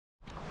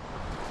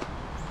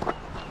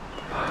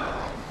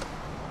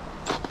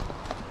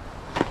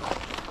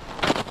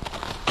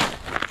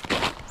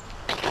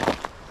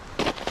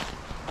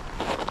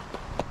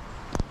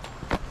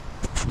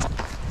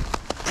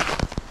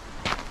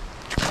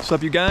What's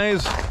up, you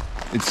guys?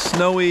 It's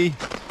snowy,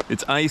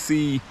 it's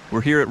icy,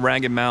 we're here at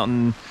Ragged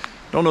Mountain.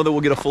 Don't know that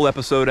we'll get a full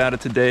episode out of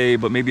today,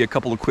 but maybe a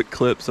couple of quick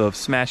clips of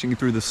smashing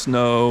through the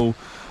snow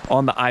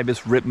on the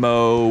Ibis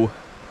Ripmo.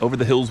 Over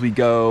the hills we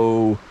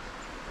go.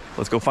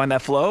 Let's go find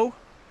that flow.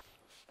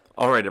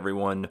 All right,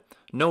 everyone.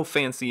 No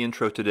fancy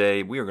intro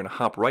today. We are going to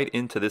hop right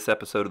into this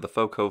episode of the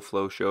FoCo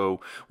Flow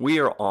Show. We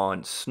are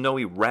on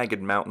snowy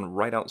Ragged Mountain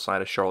right outside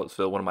of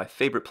Charlottesville, one of my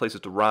favorite places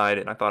to ride,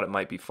 and I thought it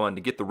might be fun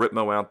to get the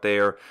Ripmo out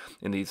there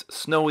in these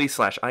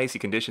snowy/icy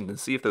conditions and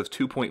see if those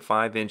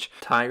 2.5-inch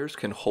tires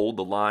can hold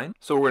the line.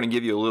 So we're going to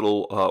give you a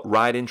little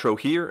ride intro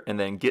here and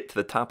then get to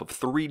the top of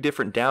 3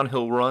 different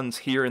downhill runs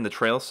here in the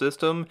trail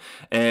system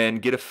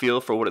and get a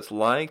feel for what it's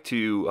like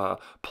to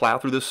plow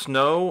through the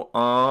snow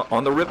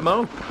on the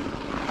Ripmo.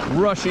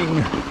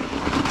 Rushing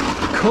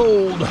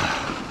cold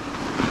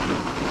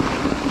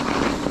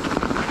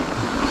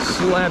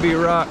slabby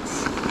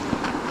rocks.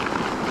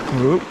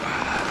 Oop.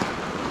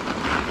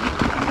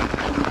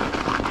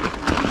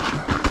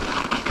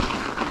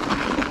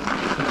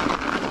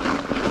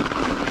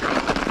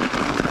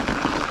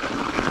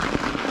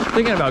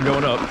 Thinking about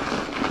going up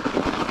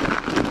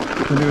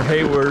the new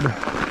Hayward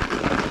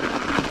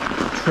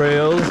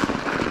trails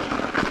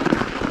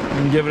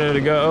and giving it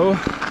a go.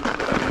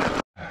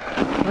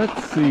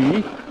 Let's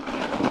see.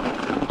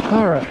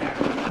 All right,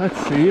 let's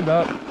see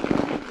about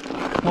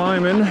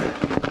climbing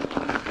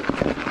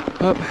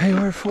up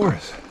Hayward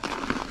Forest.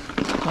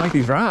 I like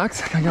these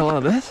rocks. I got a lot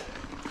of this.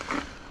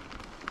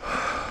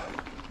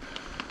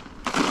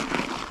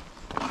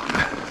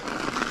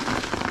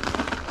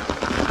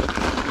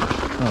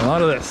 A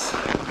lot of this.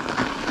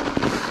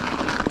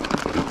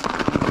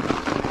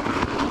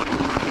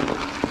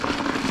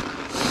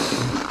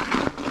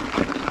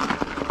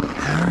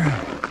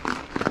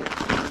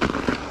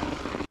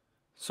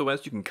 So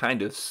as you can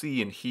kind of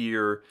see and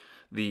hear,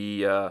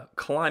 the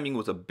climbing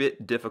was a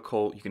bit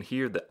difficult. You can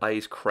hear the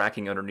ice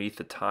cracking underneath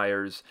the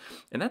tires,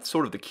 and that's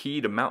sort of the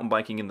key to mountain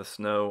biking in the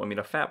snow. I mean,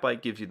 a fat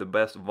bike gives you the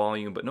best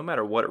volume, but no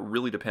matter what, it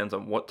really depends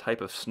on what type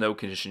of snow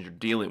conditions you're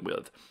dealing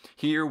with.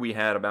 Here we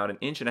had about 1.5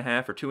 inches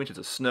or 2 inches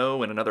of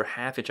snow and another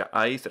 1/2 inch of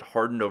ice that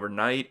hardened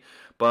overnight,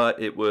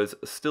 but it was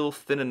still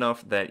thin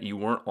enough that you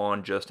weren't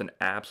on just an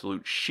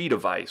absolute sheet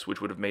of ice, which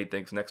would have made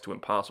things next to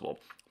impossible.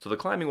 So the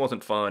climbing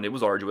wasn't fun, it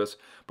was arduous,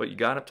 but you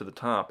got up to the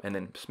top, and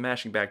then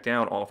smashing back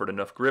down offered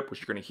enough grip,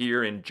 which you're going to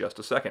hear in just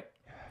a second.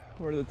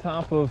 We're at the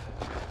top of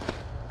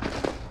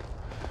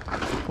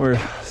where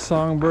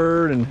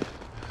Songbird and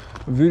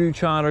Voodoo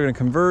Child are going to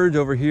converge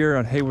over here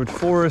on Hayward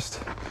Forest.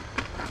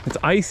 It's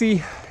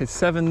icy, it's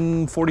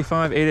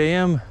 7:45, 8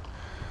 a.m.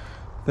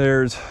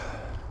 There's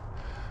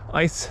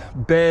ice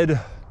bed,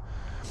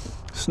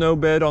 snow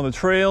bed on the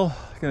trail.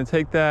 Going to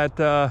take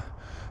that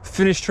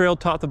finished trail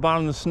top to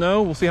bottom of the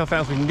snow. We'll see how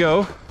fast we can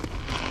go.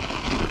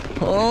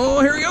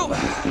 Oh, here we go.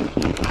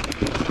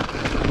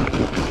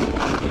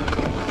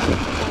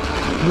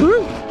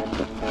 Woo.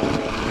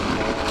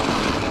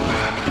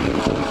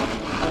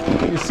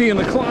 You see in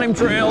the climb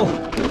trail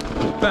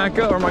back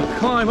up, or my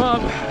climb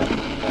up,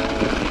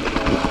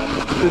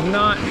 did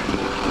not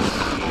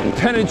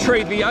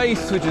penetrate the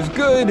ice, which is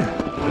good.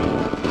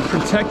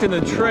 Protecting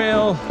the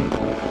trail.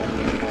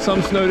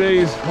 Some snow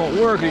days won't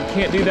work. You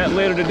can't do that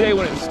later today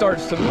when it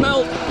starts to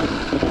melt.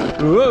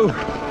 Whoa.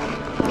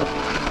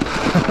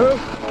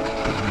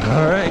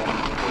 All right.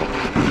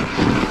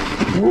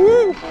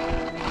 Woo.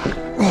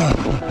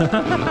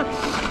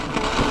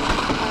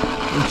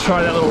 Let's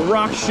try that little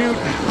rock chute.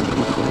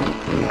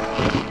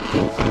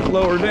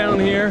 Lower down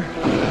here.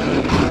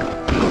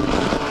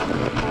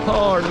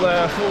 Hard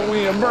left. We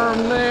need a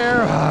berm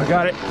there. Oh,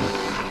 got it.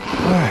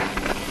 All right.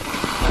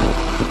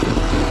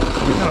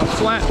 Kind of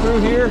flat through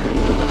here.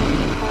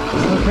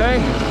 Okay.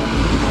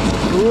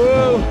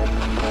 Whoa.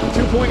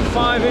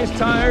 2.5-inch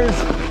tires.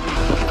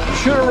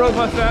 Should have rode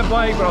my fat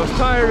bike, but I was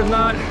tired of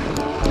not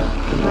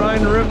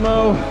riding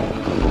Ripmo.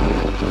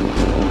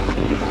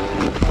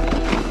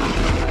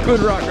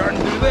 Good rock garden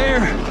through there.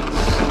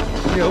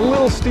 Get a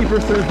little steeper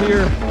through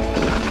here.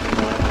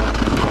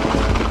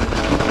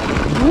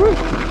 Woo.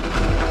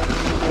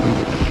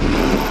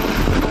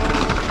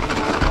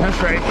 That's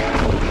right.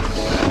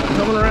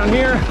 Coming around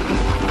here.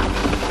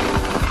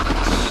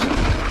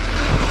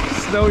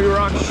 Snowy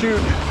rock chute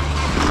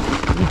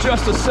in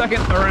just a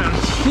second around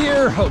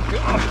here. Oh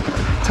god,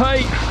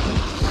 tight,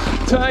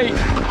 tight.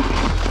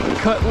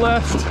 Cut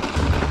left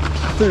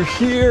through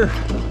here.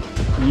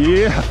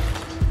 Yeah.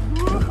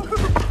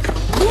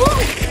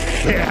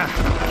 Yeah,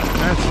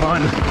 that's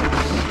fun.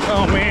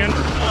 Oh man,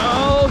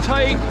 oh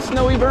tight.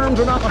 Snowy berms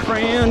are not my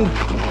friend.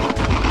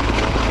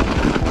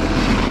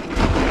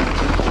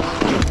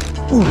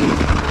 Woo.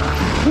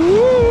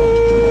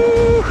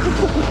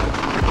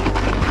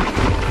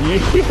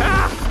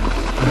 Yeah!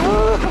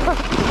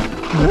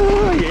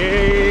 Oh,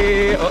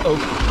 yeah! Uh-oh.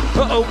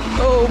 Uh-oh.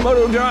 Oh,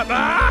 moto drop.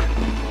 Ah!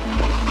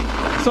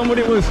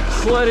 Somebody was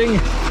sledding,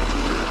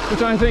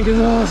 which I think is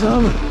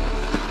awesome.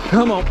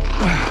 Come on.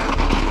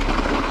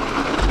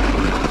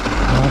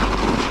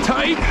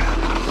 Tight.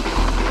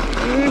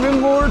 Even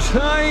more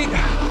tight.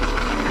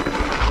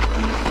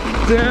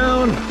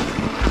 down,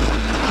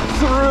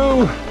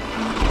 through,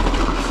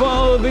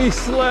 follow the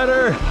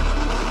sledder.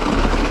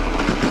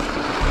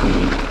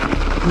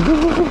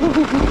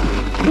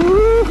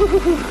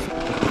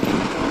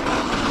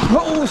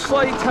 Oh,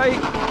 slight tight.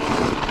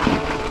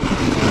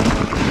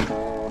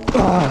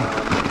 Oh,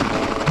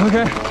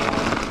 okay.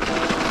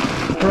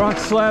 Rock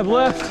slab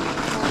left.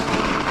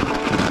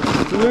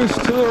 Loose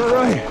to the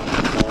right.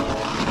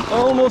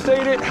 Almost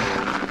ate it.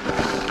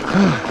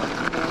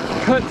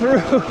 Cut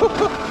through.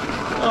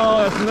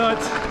 Oh, that's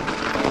nuts.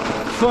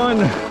 Fun,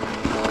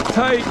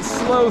 tight,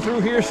 slow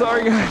through here.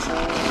 Sorry, guys.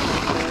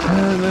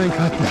 And then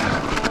cut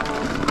down.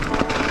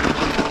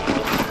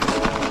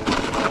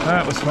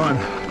 That was fun.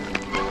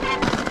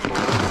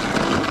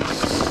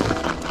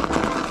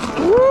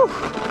 Woo!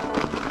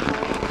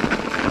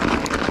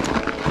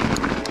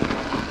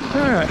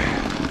 All right.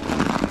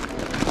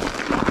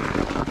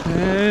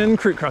 And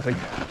creek crossing.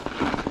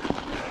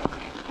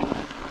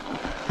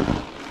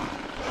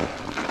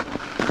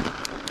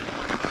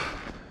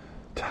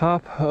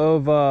 Top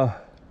of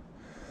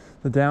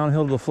the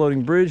downhill to the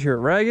floating bridge here at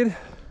Ragged.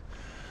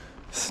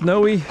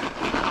 Snowy,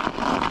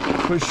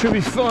 which should be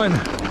fun.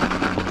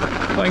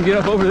 If I can get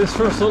up over this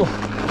first little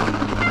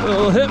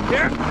hip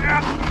here.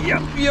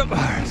 Yep. All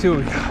right, see what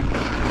we got.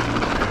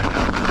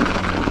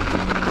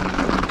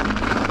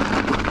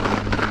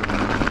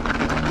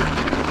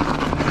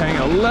 Hang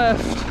a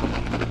left.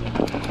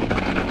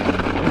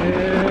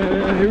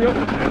 And here we go.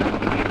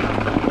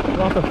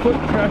 Lots of foot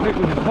traffic,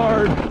 which is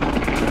hard.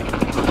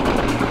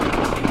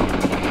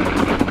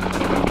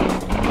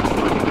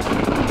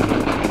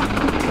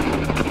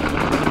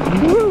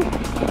 Woo!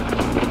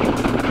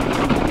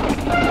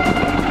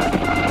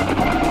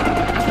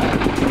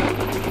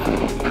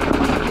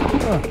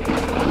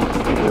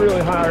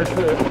 Really hard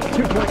for the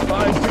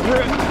 2.5s to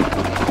grip.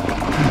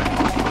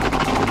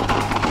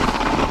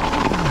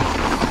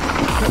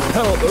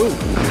 Pedal, ooh.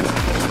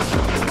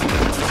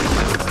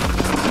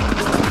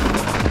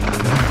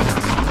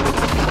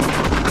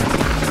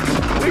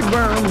 Big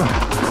berm.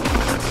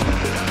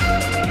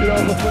 Get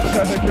off the foot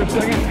traffic for a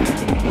second.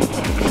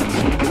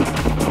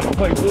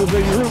 Like little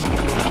baby roof.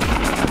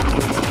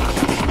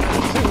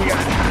 What we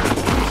got?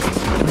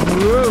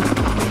 Whoa.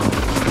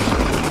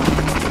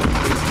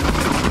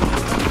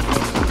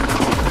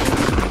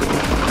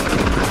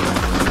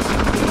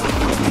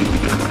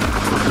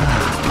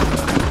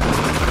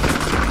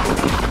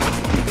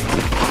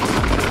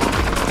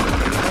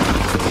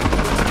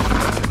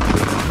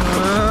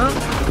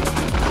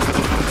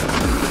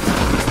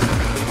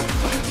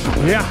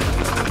 Yeah.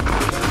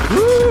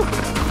 Woo!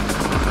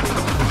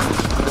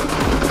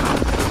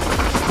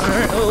 All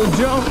right, a little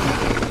jump.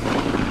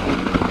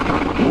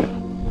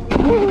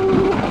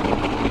 Woo!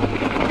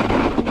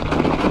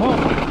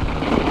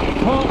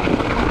 Hump.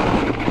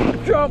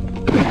 Jump.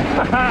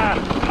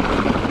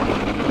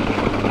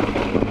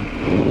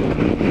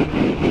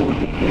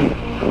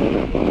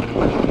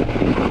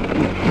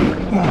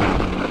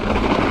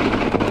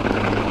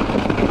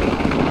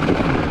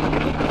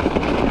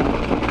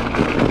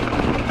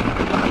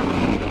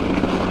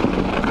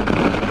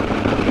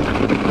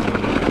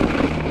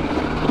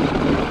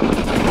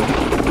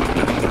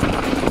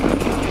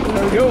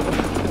 Go.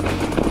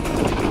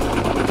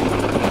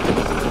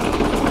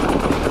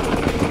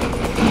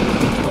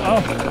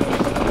 Oh,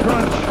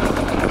 crunch,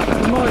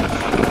 munch.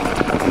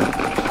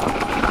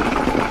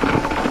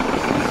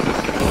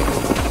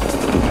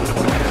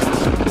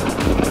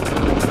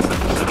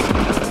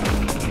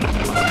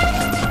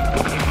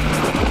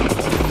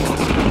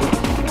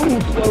 Ooh,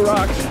 slow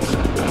rocks.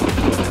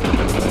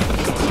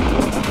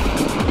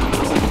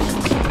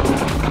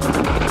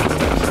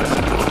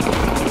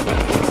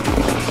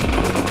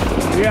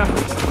 Yeah.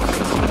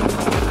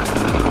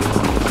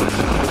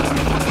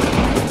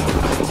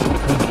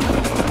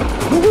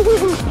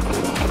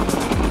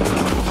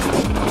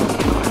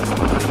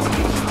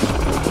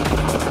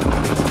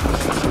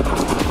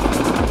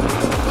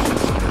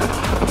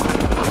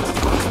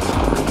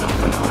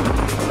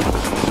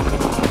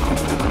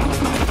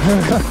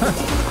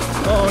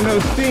 Oh, no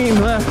steam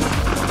left.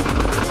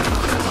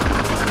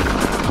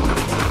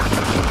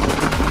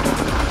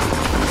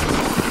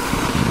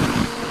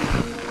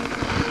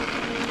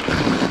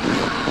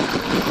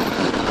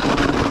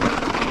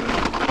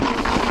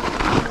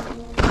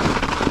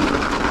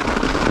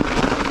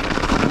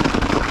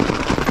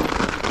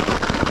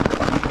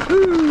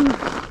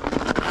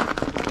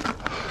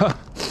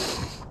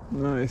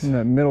 Nice. And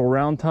that middle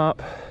round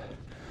top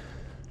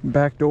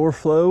backdoor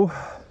flow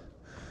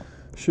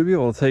should be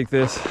able to take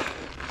this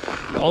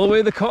all the way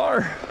to the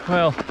car.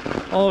 Well,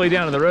 all the way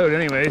down to the road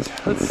anyways.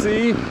 Let's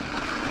see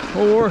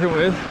what we're working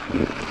with.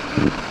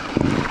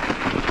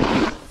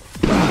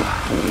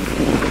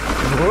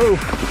 Whoa.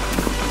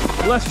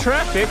 Less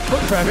traffic,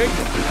 foot traffic.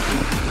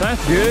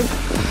 That's good.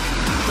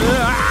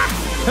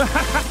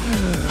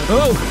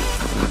 Oh.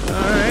 All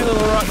right,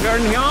 little rock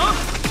garden here.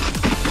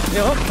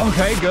 Yep,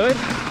 okay, good.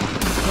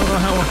 I don't know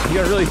how much, you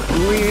gotta really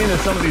lean into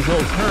some of these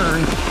little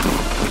turns.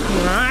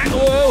 All right,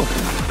 whoa.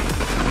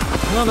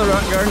 Another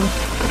rock garden.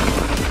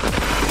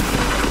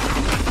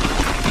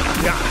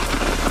 Yeah.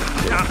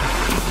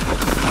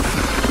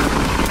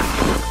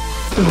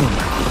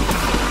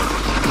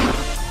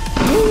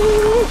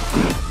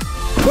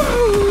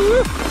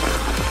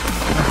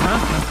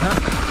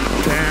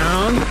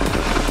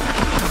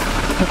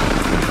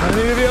 I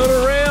need to be able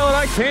to rail and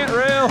I can't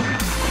rail.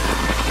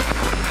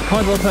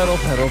 Pedal, pedal,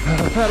 pedal,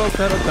 pedal, pedal,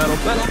 pedal, pedal,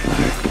 pedal.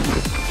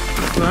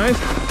 Nice.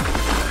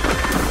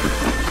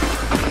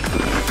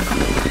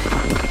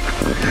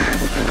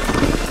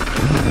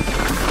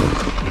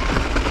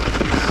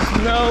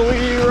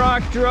 Snowy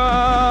rock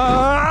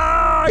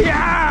draw. Oh,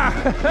 yeah!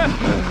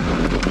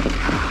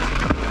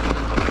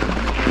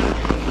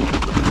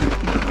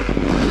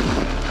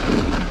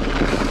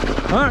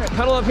 All right,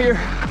 pedal up here.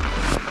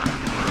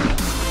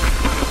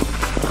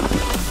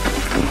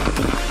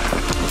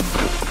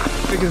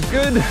 Stick is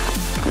good.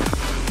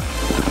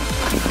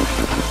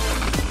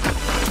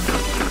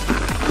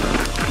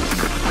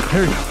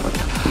 There we go.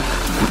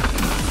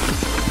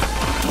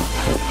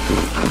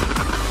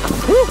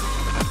 Woo!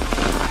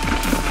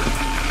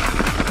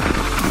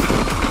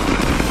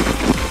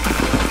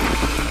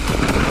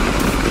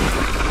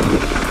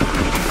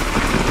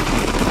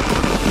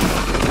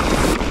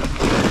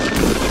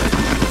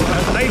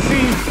 That's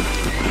icy.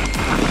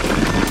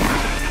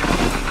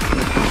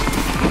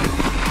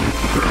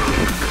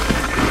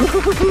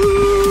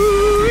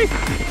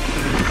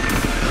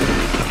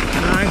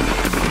 Nice.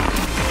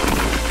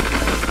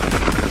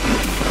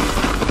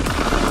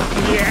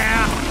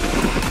 Yeah.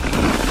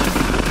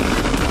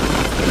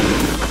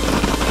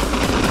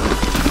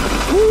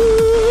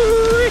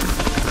 Woo.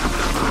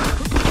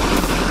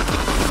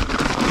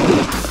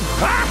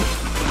 Ah.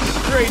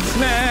 Straight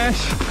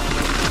smash.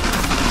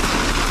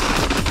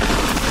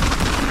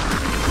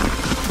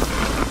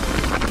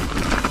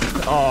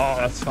 Oh,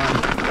 that's fun.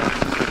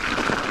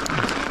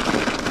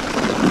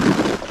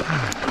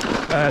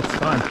 That's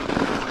fun.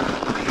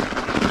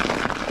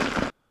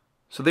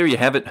 So there you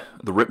have it.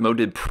 The Ripmo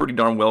did pretty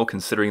darn well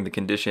considering the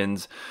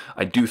conditions.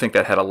 I do think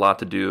that had a lot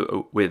to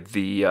do with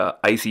the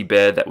icy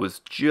bed that was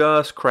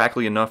just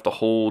crackly enough to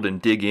hold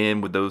and dig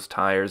in with those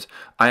tires.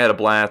 I had a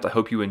blast. I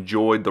hope you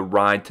enjoyed the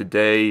ride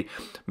today.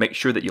 Make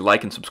sure that you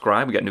like and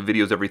subscribe. We got new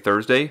videos every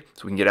Thursday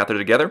so we can get out there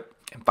together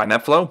and find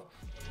that flow.